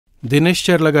దినేష్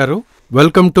చర్ల గారు,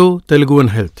 welcome to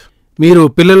TeluguOne health. మీరు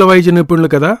పిల్లల వైద్య నిపుణులు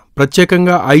కదా,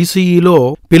 ప్రత్యేకంగా ఐసీయూలో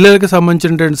పిల్లలకు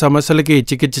సంబంధించినటువంటి సమస్యలకి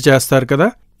చికిత్స చేస్తారు కదా.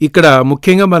 ఇక్కడ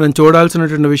ముఖ్యంగా మనం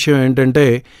చూడాల్సినటువంటి విషయం ఏంటంటే,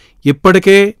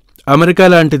 ఇప్పటికే అమెరికా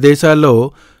లాంటి దేశాల్లో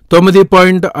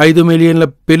 9.5 మిలియన్ల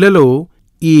పిల్లలు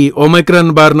ఈ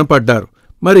ఒమైక్రాన్ బారిన పడ్డారు.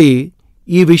 మరి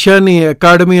ఈ విషయాన్ని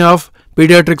అకాడమీ ఆఫ్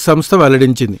పీడియాట్రిక్ సంస్థ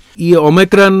వెల్లడించింది. ఈ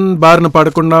ఒమైక్రాన్ బారిన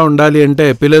పడకుండా ఉండాలి అంటే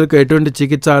పిల్లలకు ఎటువంటి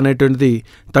చికిత్స అనేటువంటిది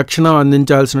తక్షణం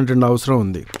అందించాల్సినటువంటి అవసరం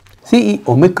ఉంది. ఈ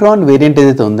ఒమిక్రాన్ వేరియంట్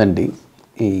ఏదైతే ఉందండి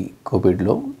ఈ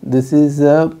కోవిడ్లో, this is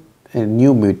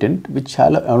new mutant which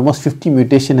చాలా almost 50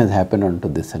 mutation Hess happen on to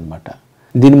this అనమాట.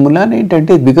 దీని మూలాన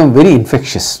ఏంటంటే ఇట్ బికమ్ వెరీ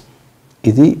ఇన్ఫెక్షియస్.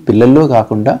 ఇది పిల్లల్లో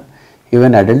కాకుండా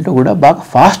ఈవెన్ అడల్ట్ కూడా బాగా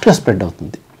ఫాస్ట్గా స్ప్రెడ్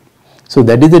అవుతుంది. So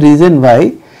that is the reason why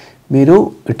మీరు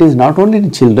it is not only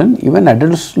in children, even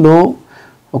అడల్ట్స్లో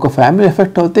ఒక ఫ్యామిలీ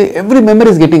ఎఫెక్ట్ అవుతే every member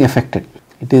is getting affected.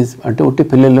 It is అంటే ఒట్టి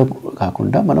పిల్లల్లో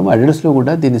కాకుండా మనం అడల్ట్స్లో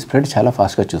కూడా దీని స్ప్రెడ్ చాలా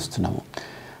ఫాస్ట్గా చూస్తున్నాము.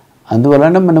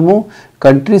 అందువలన మనము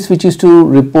countries which is to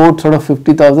report sort of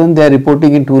 50,000 they are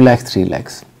reporting in 2 lakhs 3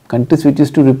 lakhs. Countries which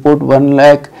is to report 1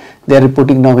 lakh they are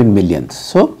reporting now in millions.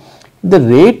 So the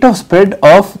rate of spread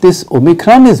of this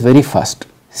Omicron is very fast.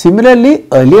 Similarly,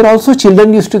 earlier also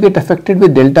children used to get affected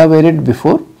with Delta variant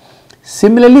before.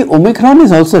 Similarly, Omicron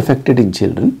is also affected in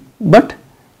children, but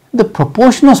the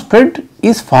proportion of spread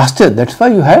is faster. That's why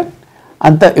you had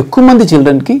anta ekku mandi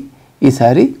children ki ee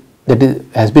sari that is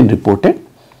has been reported.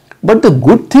 But the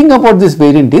good thing about this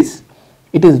variant is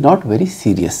it is not very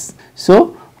serious. So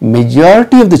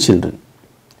majority of the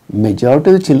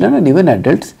children and even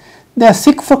adults, they are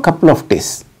sick for a couple of days.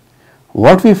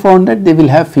 What we found that they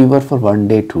will have fever for 1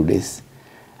 day, 2 days,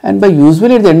 and by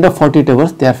usually at the end of 48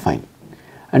 hours they are fine.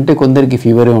 Ante kondariki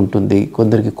fever untundi,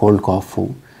 kondariki cold cough,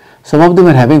 some of them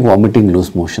are having vomiting,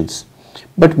 loose motions,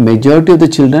 but majority of the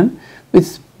children with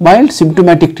mild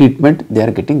symptomatic treatment they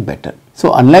are getting better. So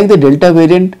unlike the Delta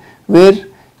variant where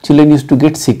children used to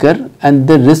get sicker and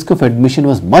the risk of admission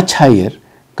was much higher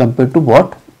compared to what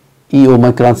ఈ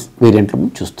Omicron వేరియంట్లో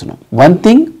చూస్తున్నాం. One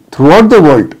thing throughout the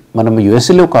world, మనం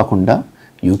యుఎస్ఏలో కాకుండా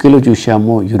యూకేలో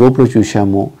చూసాము, యూరోప్లో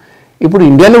చూసాము, ఇప్పుడు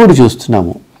ఇండియాలో కూడా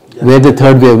చూస్తున్నాము. వేర్ ద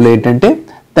థర్డ్ వేవ్లో ఏంటంటే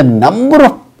the number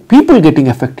of people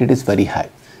getting affected is very high,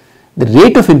 the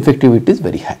rate of infectivity is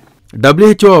very high.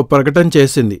 WHO ప్రకటన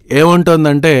చేసింది.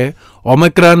 ఏమంటోందంటే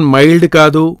ఒమైక్రాన్ మైల్డ్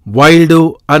కాదు, వైల్డ్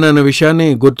అన్న విషయాన్ని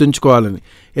గుర్తుంచుకోవాలని.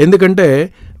 ఎందుకంటే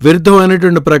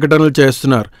విరుద్ధమైనటువంటి ప్రకటనలు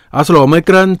చేస్తున్నారు. అసలు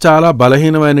ఒమైక్రాన్ చాలా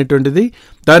బలహీనమైనటువంటిది,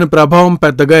 దాని ప్రభావం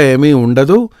పెద్దగా ఏమీ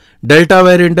ఉండదు, డెల్టా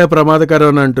వేరియంటే ప్రమాదకరం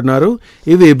అని అంటున్నారు.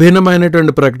 ఇవి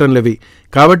విభిన్నమైనటువంటి ప్రకటనలు ఇవి.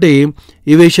 కాబట్టి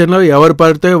ఈ విషయంలో ఎవరు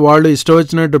పడితే వాళ్ళు ఇష్టం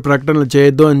వచ్చినట్టు ప్రకటనలు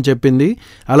చేయొద్దు అని చెప్పింది.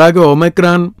 అలాగే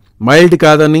ఒమైక్రాన్ మైల్డ్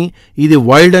కాదని, ఇది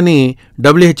వైల్డ్ అని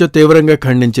WHO తీవ్రంగా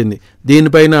ఖండించింది.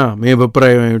 దీనిపైన మీ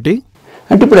అభిప్రాయం ఏమిటి?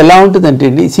 అంటే ఇప్పుడు ఎలా ఉంటుందంటే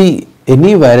అండి,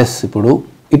 ఎనీ వైరస్ ఇప్పుడు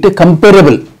ఇట్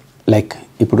కంపేరబుల్, లైక్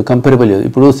ఇప్పుడు కంపేరబుల్,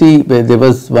 ఇప్పుడు they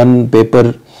was one paper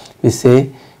విసే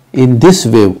in this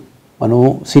wave మనం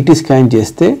సిటీ స్కాన్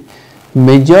చేస్తే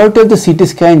majority of the CT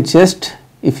scan chest,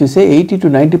 if you say 80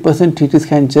 to 90% CT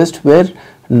scan chest wear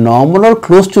normal or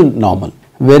close to normal.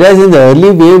 Whereas in the early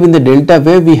wave, in the Delta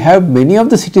wave, we have many of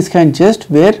the CT scan chest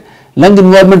where lung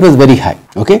involvement was very high.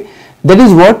 Okay, that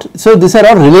is what. So these are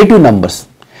all relative numbers,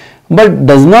 but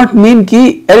does not mean ki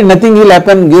nothing will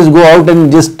happen. Just go out and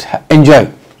just enjoy.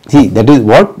 See, that is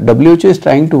what WHO is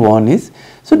trying to warn is.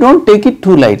 So don't take it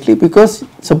too lightly, because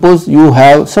suppose you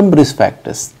have some risk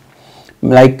factors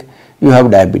like you have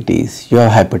diabetes, you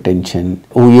have hypertension,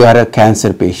 or you are a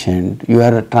cancer patient, you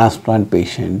are a transplant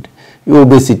patient, you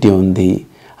obesity undi,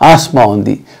 asthma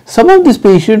undi. Some of these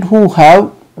patients who have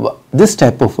this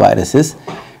type of viruses,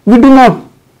 we do not,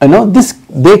 this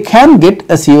they can get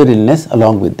a severe illness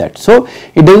along with that. So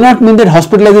it does not mean that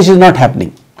hospitalization is not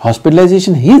happening.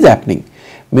 Hospitalization is happening,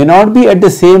 may not be at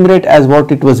the same rate as what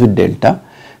it was with Delta.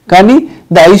 Kani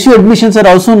the ICU admissions are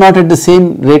also not at the same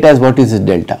rate as what is with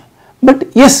Delta. But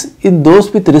yes, in those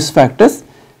with risk factors,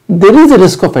 there is a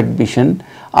risk of admission.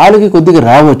 వాళ్ళకి కొద్దిగా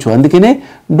రావచ్చు. అందుకనే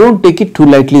don't take it two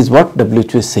lightly is what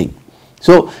WHO is saying.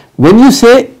 So when you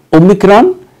say Omicron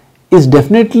is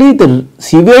definitely the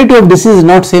severity of disease is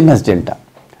not same as Delta,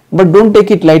 but don't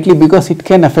take it lightly because it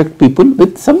can affect people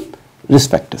with some risk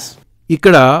factors.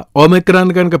 ఇక్కడ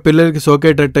Omicron కనుక పిల్లలకి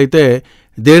సోకేటట్టయితే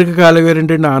దీర్ఘకాలిక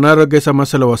ఏంటంటే అనారోగ్య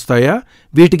సమస్యలు వస్తాయా?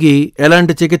 వీటికి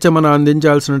ఎలాంటి చికిత్స మనం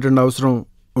అందించాల్సినటువంటి అవసరం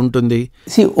ఉంటుంది?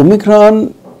 See, Omicron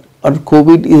or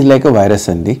COVID is like a virus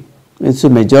అండి. So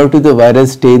majority of the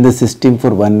virus stay in the system for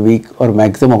 1 week or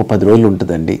maximum ఒక 10 రోజులు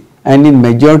ఉంటుందండి. And in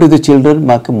majority of the children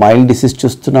మాకు మైల్డ్ డిసీజ్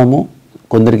చూస్తున్నాము.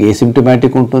 కొందరికి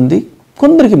ఏసిమ్టమాటిక్ ఉంటుంది,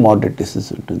 కొందరికి మోడరేట్ డిసీజ్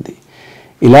ఉంటుంది.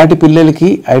 ఇలాంటి పిల్లలకి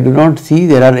I do not see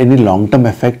there or any long term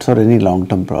effects or any long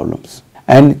term problems.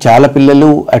 And చాలా పిల్లలు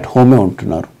అట్ హోమే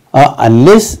ఉంటున్నారు.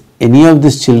 Unless any of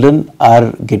this children are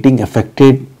getting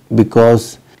affected because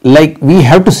like we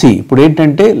have to see. ఇప్పుడు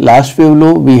ఏంటంటే last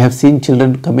వేవ్లో we have seen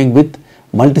children coming with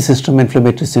multi system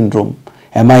inflammatory syndrome,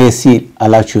 MISC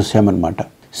అలా చూసామన్నమాట.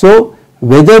 So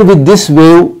whether with this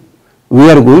wave we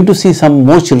are going to see some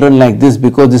more children like this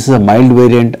because this is a mild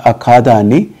variant akada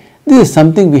ani, this is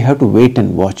something we have to wait and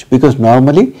watch, because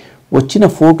normally వచ్చిన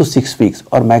 4 to 6 weeks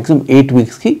or maximum 8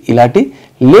 weeks ki ilati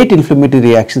late inflammatory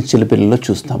reactions chillapillalo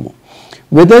చూస్తాము.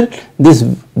 Whether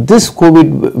this COVID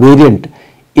variant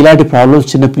ilati problems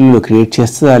చిన్నపిల్లల్లో create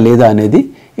చేస్తుందా లేదా అనేది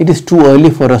it is too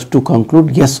early for us to conclude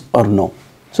yes or no.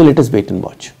 So let us wait and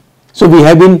watch. So we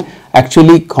have been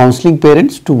actually counseling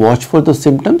parents to watch for the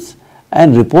symptoms and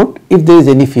report if there is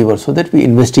any fever so that we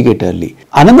investigate early.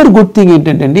 Another good thing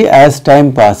ఏంటంటే as time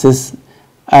passes,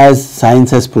 as science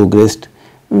has progressed,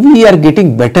 we are getting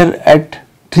better at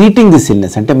treating this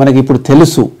illness. అంటే మనకి ఇప్పుడు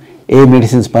తెలుసు ఏ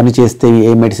medicines పని చేస్తాయి,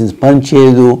 ఏ medicines పని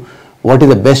చేయదు, what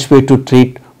is the best way to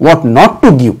treat, what not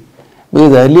to give.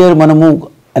 Because earlier మనము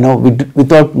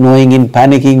without knowing, in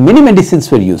panicking, many medicines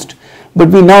were used, but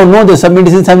we now know that some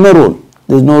medicines have no role.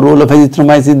 There is no role of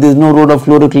azithromycin, there is no role of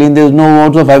chloroquine, there is no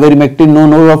role of ivermectin, no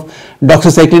role of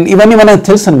doxycycline, ఇవన్నీ మనకు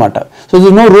తెలుసు అనమాట. So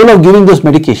there is no role of giving those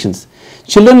medications.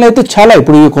 చిల్డ్రన్లో అయితే చాలా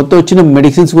ఇప్పుడు కొత్త వచ్చిన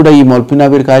medicines కూడా ఈ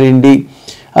మొల్పినావిర్ కానివ్వండి,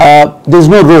 there is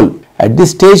no role. At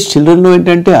this stage చిల్డ్రన్లో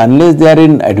ఏంటంటే unless they are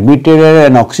in admitted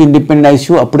and oxygen dependent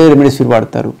ICU అప్పుడే రెమెడీసివిర్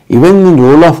వాడతారు. Even in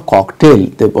role of cocktail,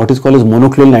 what is called as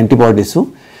monoclonal antibodies,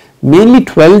 mainly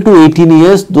 12 to 18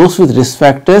 years, those with risk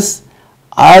factors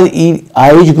ఈ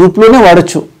age గ్రూప్లోనే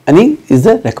వాడచ్చు అని is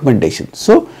the recommendation.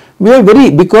 So we are very,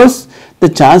 because the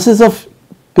chances of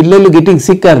పిల్లలు getting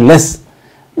sick are less,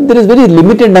 there is very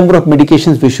limited number of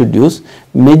medications we should use.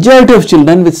 Majority of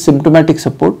children with symptomatic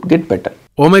support get better.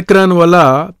 Omicron వల్ల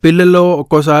పిల్లల్లో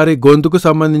ఒక్కోసారి గొంతుకు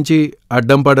సంబంధించి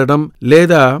అడ్డం పడడం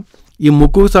లేదా ఈ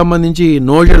ముక్కుకు సంబంధించి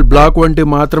నోజల్ బ్లాక్ వంటి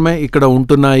మాత్రమే ఇక్కడ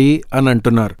ఉంటున్నాయి అని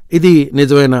అంటున్నారు. ఇది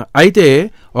నిజమేనా? అయితే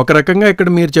ఒక రకంగా ఇక్కడ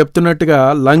మీరు చెప్తున్నట్టుగా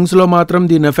లంగ్స్ లో మాత్రం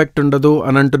దీని ఎఫెక్ట్ ఉండదు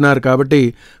అని అంటున్నారు. కాబట్టి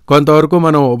కొంతవరకు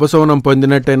మనం ఉపశమనం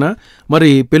పొందినట్టేనా?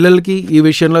 మరి పిల్లలకి ఈ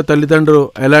విషయంలో తల్లిదండ్రులు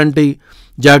ఎలాంటి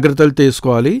జాగ్రత్తలు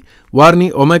తీసుకోవాలి? వారిని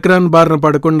ఒమిక్రాన్ బారిన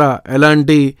పడకుండా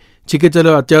ఎలాంటి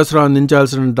చికిత్సలు అత్యవసరం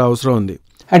అందించాల్సిన అవసరం ఉంది?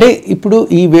 అంటే ఇప్పుడు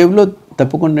ఈ వేవ్లో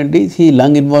తప్పకుండా ఈ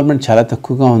లంగ్ ఇన్వాల్వ్మెంట్ చాలా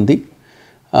తక్కువగా ఉంది.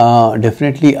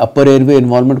 డెఫినెట్లీ అప్పర్ ఎయిర్వే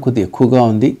ఇన్వాల్వ్మెంట్ కొద్దిగా ఎక్కువగా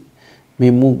ఉంది.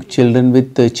 మేము children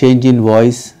with change in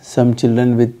voice, some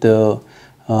children with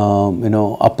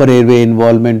upper airway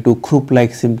involvement, Krupp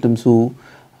like symptoms,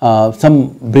 some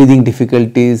breathing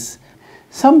difficulties,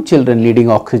 some children needing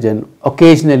oxygen,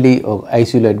 occasionally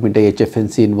ICUలో admit అయ్యే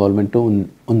HFNC ఇన్వాల్వ్మెంట్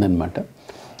ఉందన్నమాట.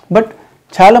 But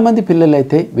చాలామంది పిల్లలు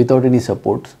అయితే without any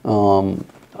support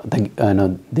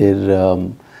their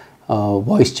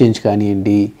voice change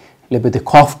కానివ్వండి, లేకపోతే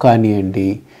cough కానివ్వండి,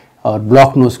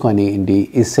 black nose కానివ్వండి,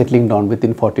 is settling down with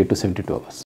in 40 to 72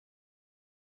 hours.